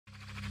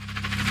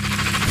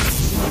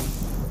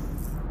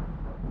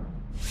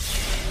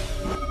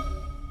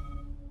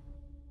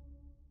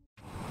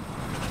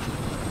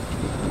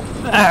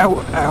Ow,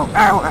 ow,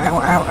 ow, ow,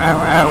 ow, ow,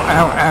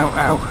 ow,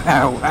 ow,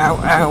 ow,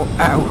 ow,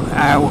 ow,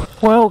 ow.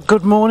 Well,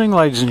 good morning,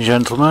 ladies and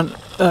gentlemen.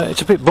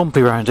 It's a bit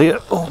bumpy around here.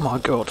 Oh my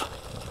god.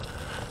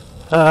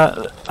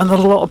 And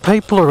there's a lot of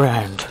people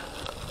around.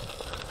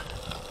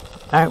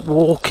 Out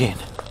walking.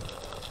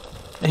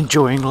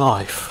 Enjoying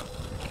life.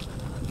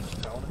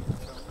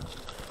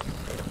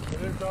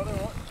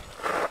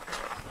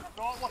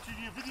 Watching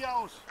your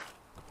videos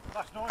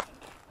last night.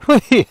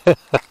 Yeah.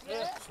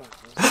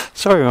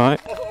 Sorry, mate.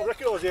 I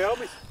reckon it was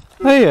Xiaomi.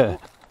 Yeah.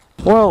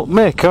 Well,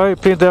 Mick, I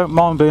hope you don't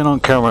mind being on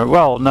camera.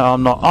 Well, no,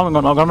 I'm not. I'm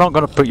not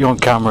going to put you on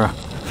camera.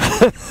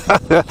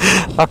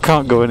 I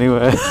can't go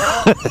anywhere.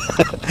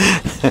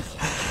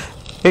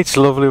 It's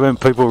lovely when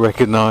people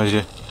recognise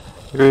you.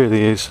 It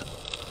really is.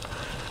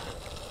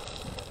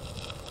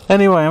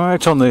 Anyway, I'm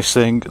out on this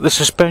thing. The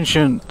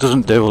suspension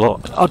doesn't do a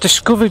lot. I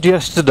discovered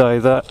yesterday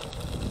that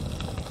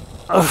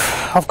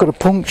I've got a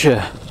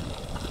puncture.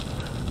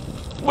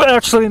 Well,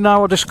 actually,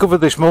 no, I discovered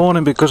this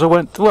morning because I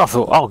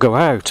thought I'll go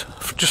out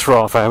just for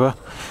half hour,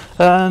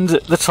 and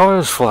the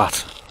tyre's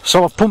flat.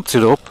 So I've pumped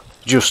it up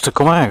just to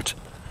come out.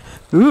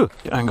 Ooh,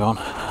 hang on,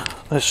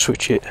 let's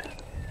switch it.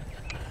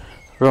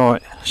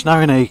 Right, it's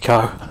now in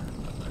eco.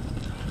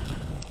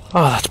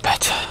 Oh, that's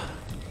better.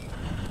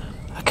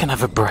 I can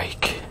have a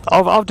break.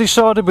 I've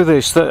decided with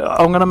this that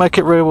I'm going to make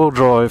it rear wheel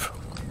drive.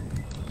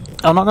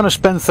 I'm not going to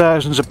spend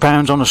thousands of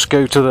pounds on a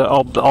scooter that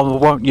I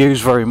won't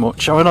use very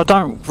much. I mean, I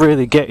don't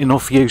really get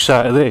enough use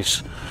out of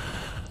this.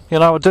 You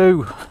know,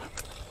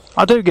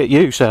 I do get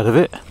use out of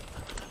it,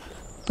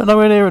 but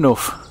nowhere near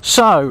enough.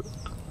 So,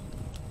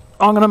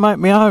 I'm going to make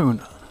my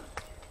own.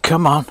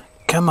 Come on,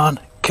 come on,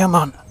 come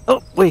on.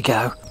 Up we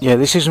go. Yeah,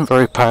 this isn't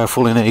very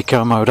powerful in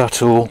eco mode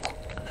at all.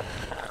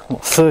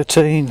 What,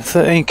 13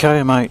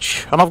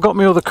 kmh. And I've got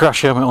my other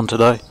crash helmet on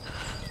today,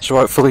 so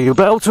hopefully you'll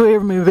be able to hear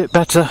me a bit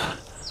better.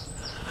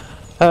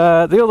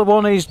 The other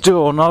one is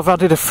done. I've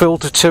added a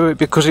filter to it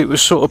because it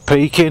was sort of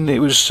peaking. It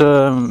was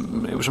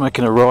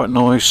making a right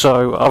noise,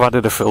 so I've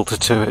added a filter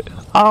to it.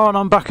 Oh, and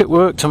I'm back at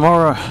work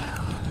tomorrow.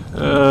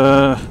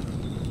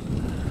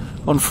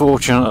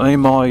 Unfortunately,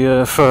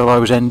 my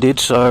furlough's ended,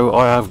 so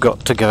I have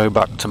got to go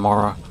back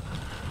tomorrow.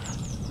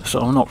 So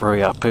I'm not very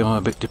happy. I'm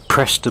a bit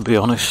depressed, to be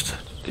honest.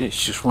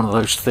 It's just one of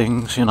those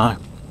things, you know.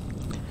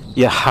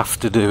 You have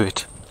to do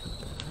it.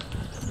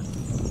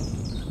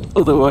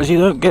 Otherwise, you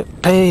don't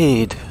get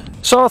paid.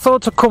 So I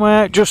thought to come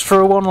out just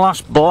for one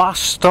last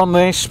blast on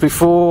this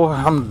before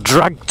I'm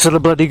dragged to the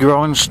bloody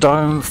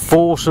grindstone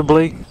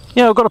forcibly.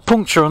 Yeah, I've got a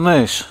puncture on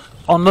this,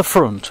 on the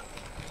front.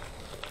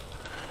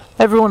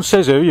 Everyone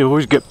says, oh, you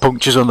always get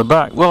punctures on the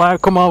back. Well, how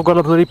come I've got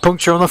a bloody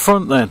puncture on the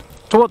front then?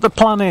 So what the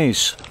plan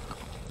is,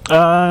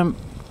 and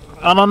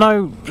I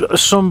know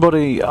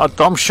somebody,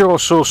 I'm sure I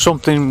saw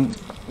something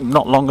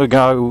not long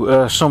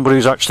ago,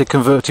 somebody's actually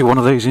converted one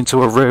of these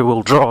into a rear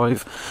wheel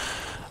drive.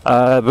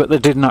 But they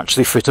didn't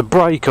actually fit a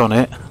brake on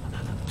it,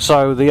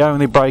 so the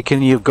only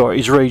braking you've got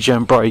is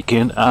regen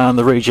braking, and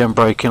the regen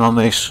braking on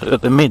this at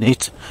the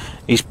minute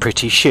is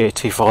pretty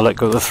shit. If I let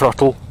go of the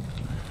throttle,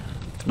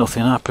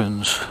 nothing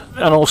happens.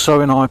 And also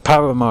in high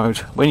power mode,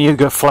 when you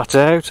go flat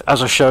out,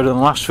 as I showed in the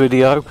last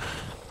video,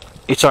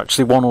 it's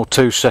actually 1 or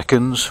 2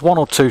 seconds. 1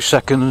 or 2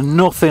 seconds,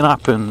 nothing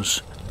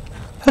happens.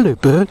 Hello,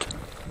 bird.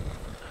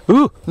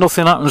 Ooh,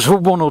 nothing happens for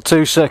 1 or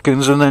 2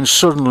 seconds, and then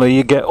suddenly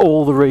you get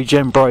all the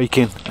regen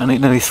braking and it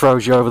nearly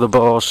throws you over the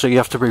bars, so you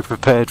have to be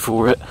prepared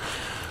for it.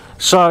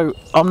 So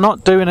I'm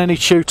not doing any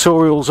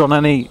tutorials on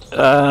any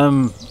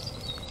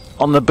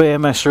on the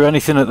BMS or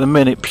anything at the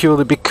minute,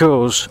 purely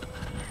because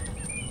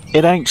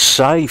it ain't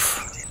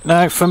safe.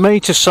 Now, for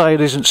me to say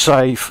it isn't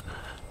safe,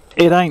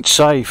 it ain't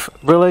safe.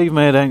 Believe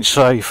me, it ain't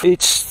safe.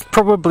 It's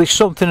probably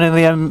something in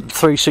the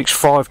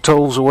M365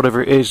 tools or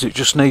whatever it is that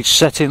just needs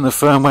setting, the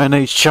firmware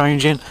needs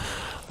changing.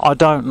 I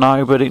don't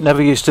know, but it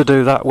never used to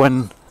do that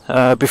when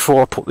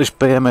before I put this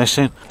BMS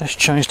in. Let's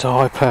change to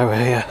high power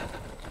here.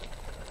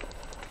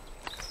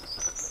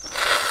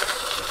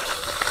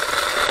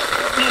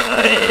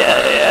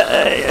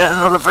 Yeah,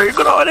 not a very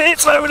good idea,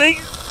 Tony.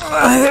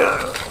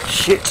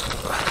 Shit.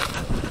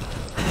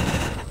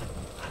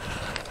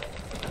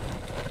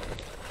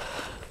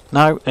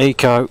 No,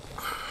 eco.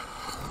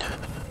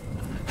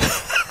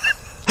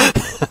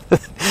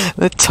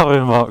 The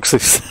tyre marks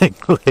this thing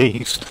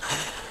leaves.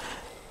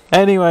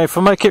 Anyway, if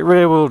I make it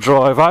rear wheel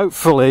drive,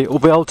 hopefully it'll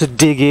be able to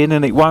dig in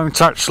and it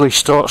won't actually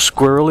start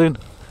squirreling.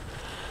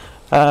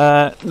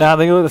 Now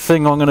the other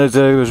thing I'm going to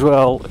do as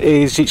well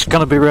is it's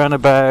going to be around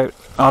about,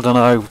 I don't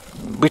know,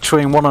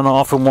 between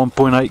 1.5 and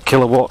 1.8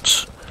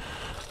 kilowatts.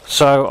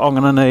 So I'm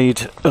going to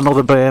need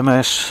another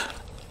BMS,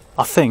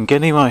 I think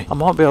anyway. I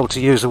might be able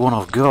to use the one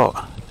I've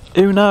got.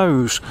 Who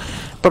knows?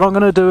 But I'm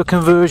going to do a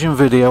conversion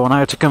video on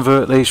how to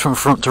convert these from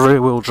front to rear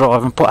wheel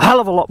drive and put a hell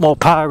of a lot more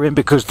power in,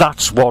 because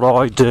that's what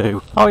I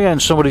do. Oh yeah, and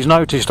somebody's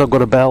noticed I've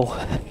got a bell.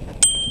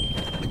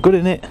 Good,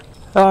 isn't it?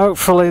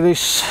 Hopefully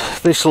this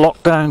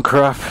lockdown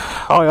crap,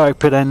 I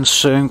hope it ends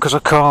soon, because I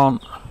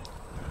can't.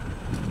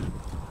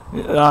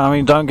 I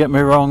mean, don't get me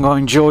wrong, I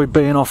enjoy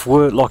being off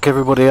work like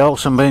everybody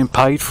else and being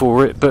paid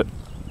for it, but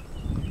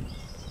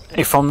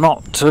if I'm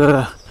not,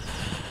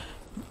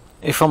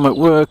 if I'm at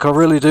work, I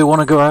really do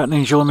want to go out and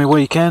enjoy my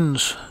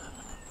weekends.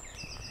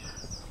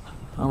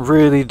 I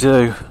really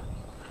do.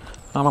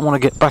 I don't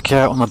want to get back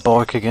out on the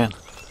bike again.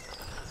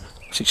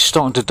 It's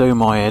starting to do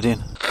my head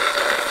in.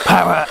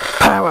 Power,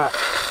 power,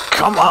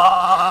 come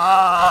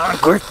on,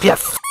 grip your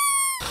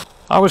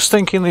I was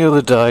thinking the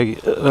other day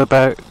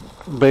about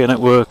being at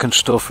work and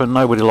stuff, and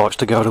nobody likes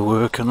to go to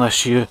work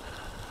unless you're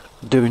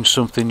doing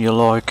something you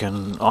like,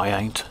 and I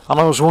ain't. And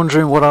I was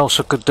wondering what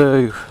else I could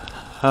do.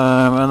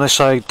 And they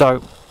say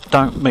don't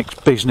mix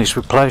business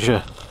with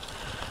pleasure.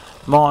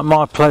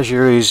 My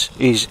pleasure is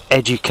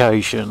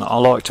education. I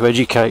like to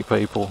educate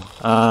people.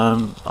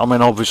 I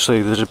mean,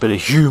 obviously there's a bit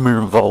of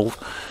humour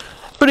involved,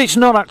 but it's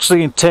not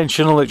actually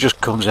intentional. It just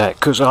comes out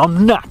because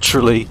I'm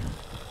naturally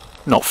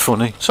not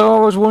funny. So I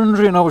was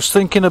wondering, I was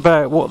thinking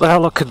about what the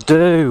hell I could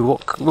do,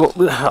 what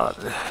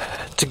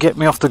to get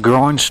me off the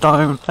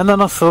grindstone. And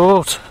then I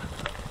thought,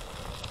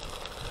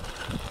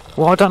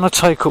 why don't I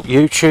take up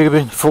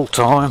YouTubing full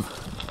time?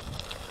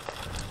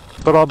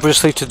 But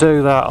obviously to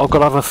do that I've got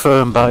to have a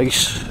firm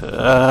base.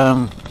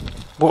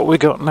 What we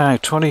got now,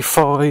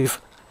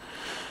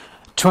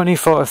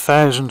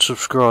 25,000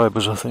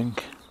 subscribers, I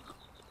think.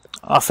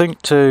 I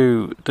think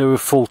to do a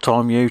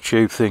full-time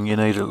YouTube thing you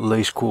need at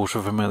least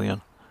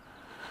 250,000.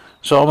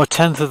 So I'm a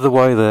tenth of the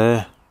way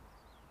there.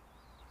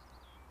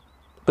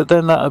 But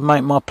then that would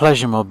make my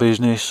pleasure my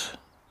business.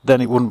 Then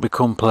it wouldn't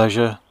become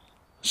pleasure.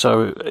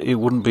 So it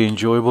wouldn't be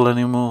enjoyable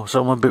anymore.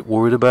 So I'm a bit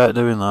worried about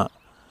doing that.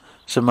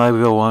 So maybe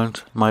I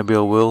won't, maybe I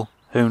will.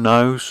 Who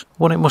knows?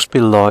 Well, it must be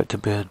like to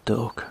be a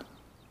duck.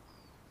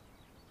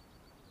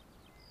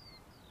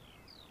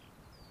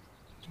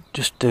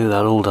 Just do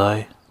that all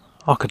day.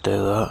 I could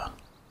do that.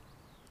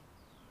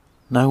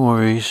 No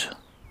worries.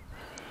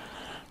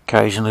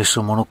 Occasionally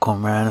someone will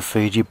come round and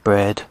feed you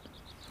bread,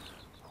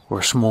 or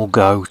a small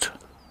goat,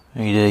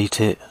 and you'd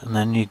eat it, and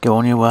then you'd go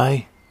on your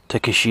way,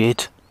 take a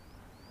shit,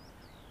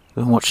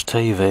 and watch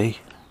TV.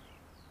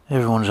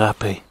 Everyone's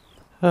happy.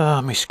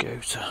 Ah, my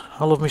scooter.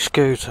 I love my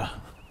scooter.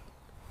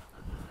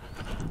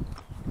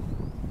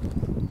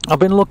 I've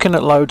been looking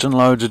at loads and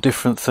loads of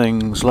different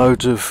things,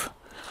 loads of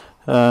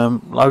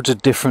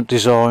different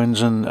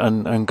designs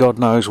and God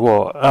knows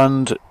what,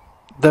 and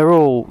they're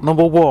all,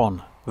 number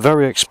one,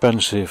 very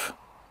expensive.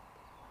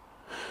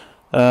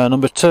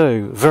 Number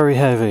two, very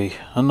heavy.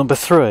 And number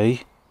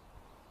three,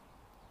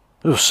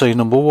 you'll see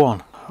number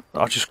one.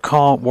 I just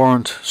can't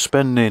warrant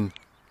spending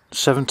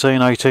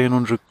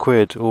 1800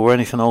 quid or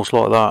anything else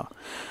like that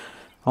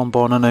on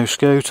buying a new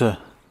scooter.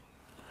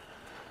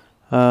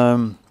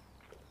 And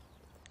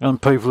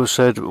people have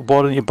said,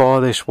 why don't you buy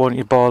this, why don't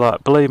you buy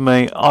that? Believe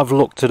me, I've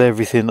looked at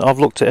everything, I've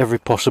looked at every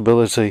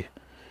possibility,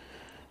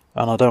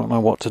 and I don't know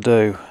what to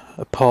do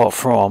apart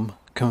from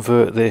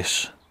convert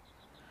this.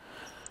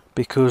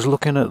 Because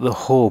looking at the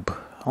hub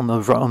on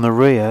the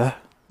rear,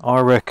 I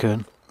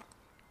reckon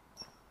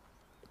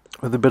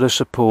with a bit of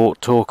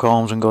support, torque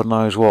arms and God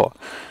knows what,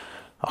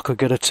 I could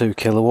get a 2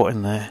 kilowatt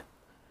in there.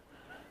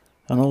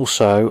 And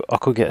also I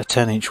could get a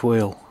 10-inch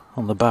wheel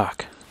on the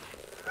back.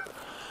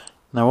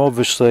 Now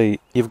obviously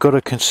you've got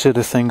to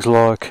consider things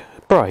like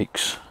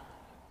brakes,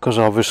 because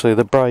obviously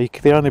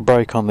the only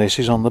brake on this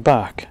is on the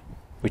back,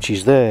 which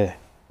is there.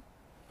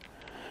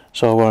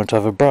 So I won't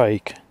have a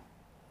brake.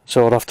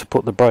 So I'd have to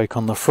put the brake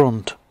on the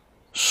front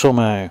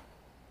somehow.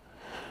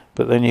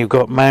 But then you've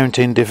got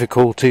mounting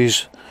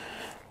difficulties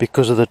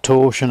because of the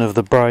torsion of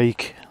the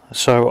brake.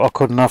 So I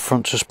couldn't have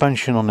front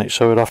suspension on it.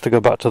 So I'd have to go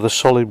back to the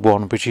solid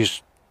one, which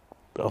is,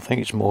 I think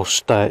it's more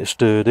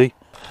sturdy.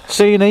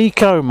 See, in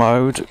eco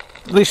mode,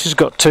 this has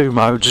got two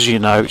modes, as you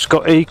know. It's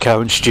got eco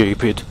and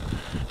stupid.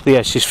 The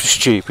S is for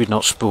stupid,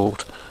 not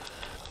sport.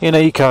 In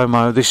eco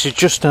mode, this is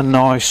just a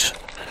nice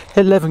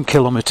 11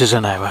 kilometers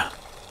an hour,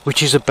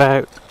 which is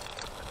about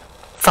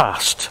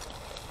fast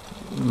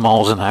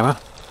miles an hour.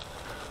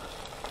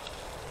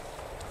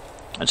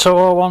 And so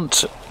I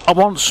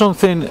want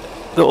something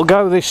that'll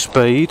go this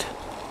speed,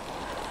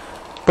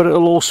 but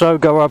it'll also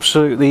go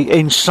absolutely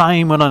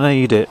insane when I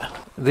need it.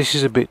 This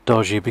is a bit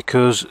dodgy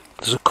because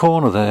there's a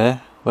corner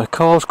there where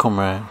cars come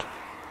round.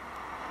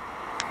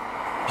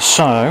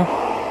 So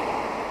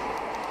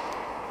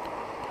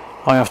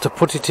I have to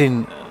put it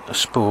in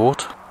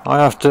sport. I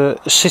have to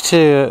sit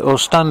here or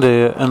stand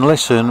here and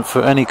listen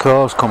for any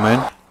cars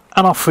coming.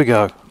 And off we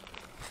go.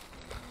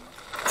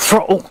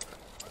 Throttle.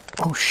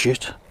 Oh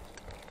shit.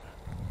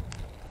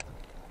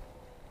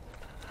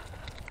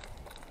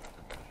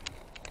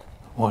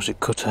 Why's it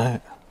cut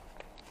out?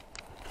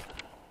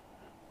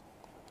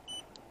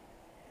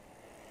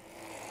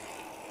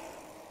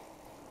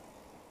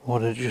 Why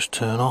did it just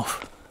turn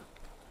off?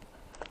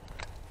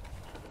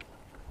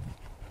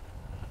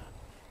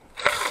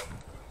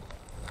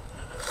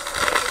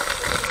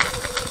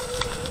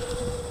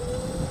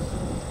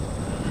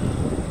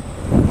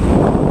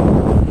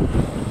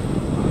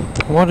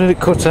 Why did it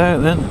cut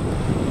out then?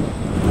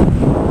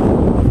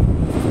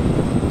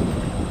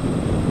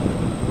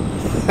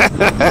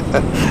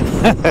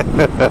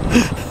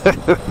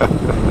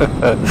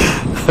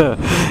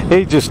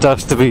 It just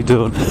has to be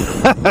done.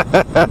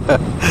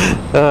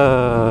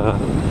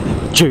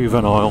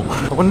 Juvenile.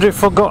 I wonder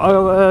if I've got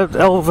a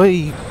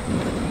LV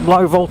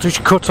low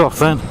voltage cut-off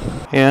then.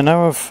 Yeah,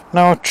 now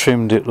I've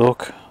trimmed it,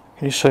 look.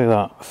 Can you see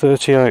that?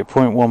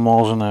 38.1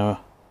 miles an hour.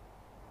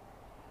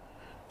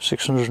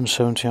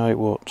 678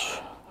 watts.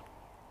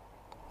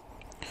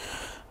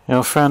 Yeah,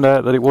 I found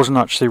out that it wasn't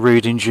actually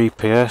reading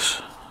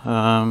GPS,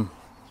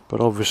 but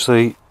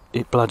obviously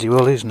it bloody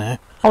well is now.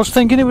 I was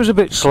thinking it was a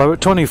bit slow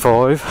at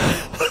 25.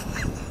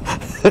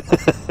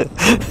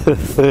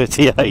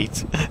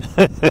 38.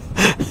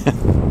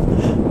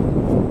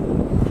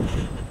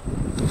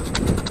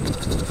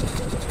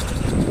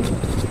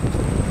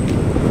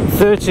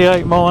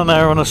 38 mile an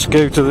hour on a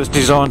scooter that's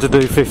designed to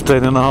do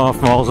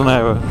 15.5 miles an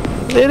hour.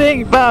 It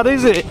ain't bad,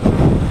 is it?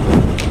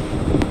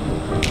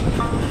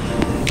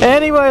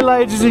 Anyway,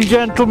 ladies and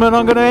gentlemen,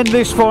 I'm going to end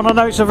this one. I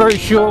know it's a very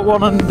short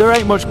one and there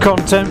ain't much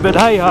content, but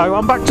hey ho,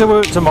 I'm back to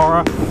work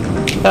tomorrow.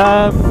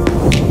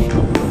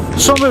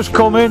 Summer's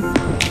coming.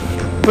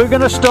 We're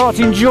going to start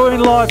enjoying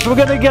life. We're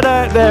going to get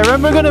out there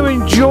and we're going to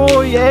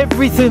enjoy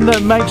everything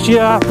that makes you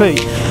happy.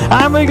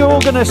 And we're all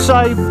going to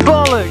say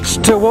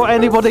bollocks to what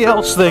anybody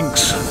else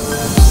thinks.